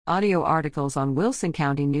Audio articles on Wilson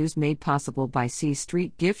County News made possible by C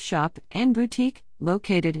Street Gift Shop and Boutique,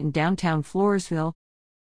 located in downtown Floresville.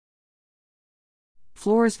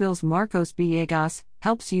 Floresville's Marcos Villegas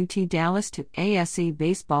helps UT Dallas to ASC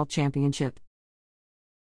Baseball Championship.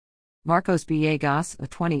 Marcos Villegas, a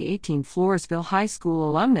 2018 Floresville High School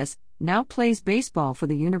alumnus, now plays baseball for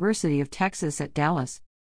the University of Texas at Dallas.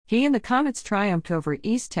 He and the Comets triumphed over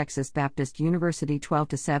East Texas Baptist University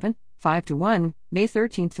 12-7, 5-1, May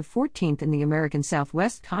 13-14 in the American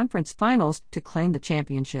Southwest Conference Finals to claim the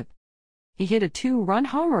championship. He hit a 2-run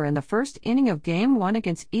homer in the first inning of Game 1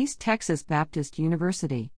 against East Texas Baptist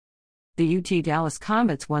University. The UT Dallas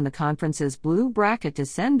Comets won the conference's blue bracket to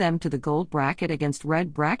send them to the gold bracket against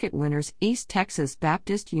red bracket winners East Texas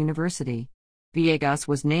Baptist University. Villegas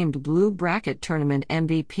was named Blue Bracket Tournament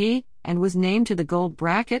MVP and was named to the Gold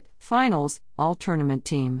Bracket Finals All-Tournament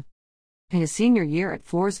team. In his senior year at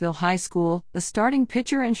Floresville High School, the starting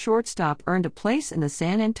pitcher and shortstop earned a place in the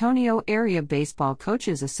San Antonio Area Baseball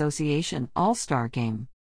Coaches Association All-Star Game.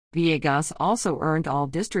 Villegas also earned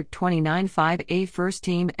All-District 29 5A First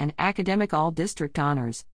Team and Academic All-District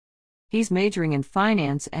honors. He's majoring in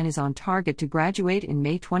finance and is on target to graduate in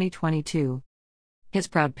May 2022. His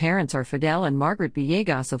proud parents are Fidel and Margaret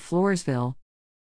Villegas of Floresville.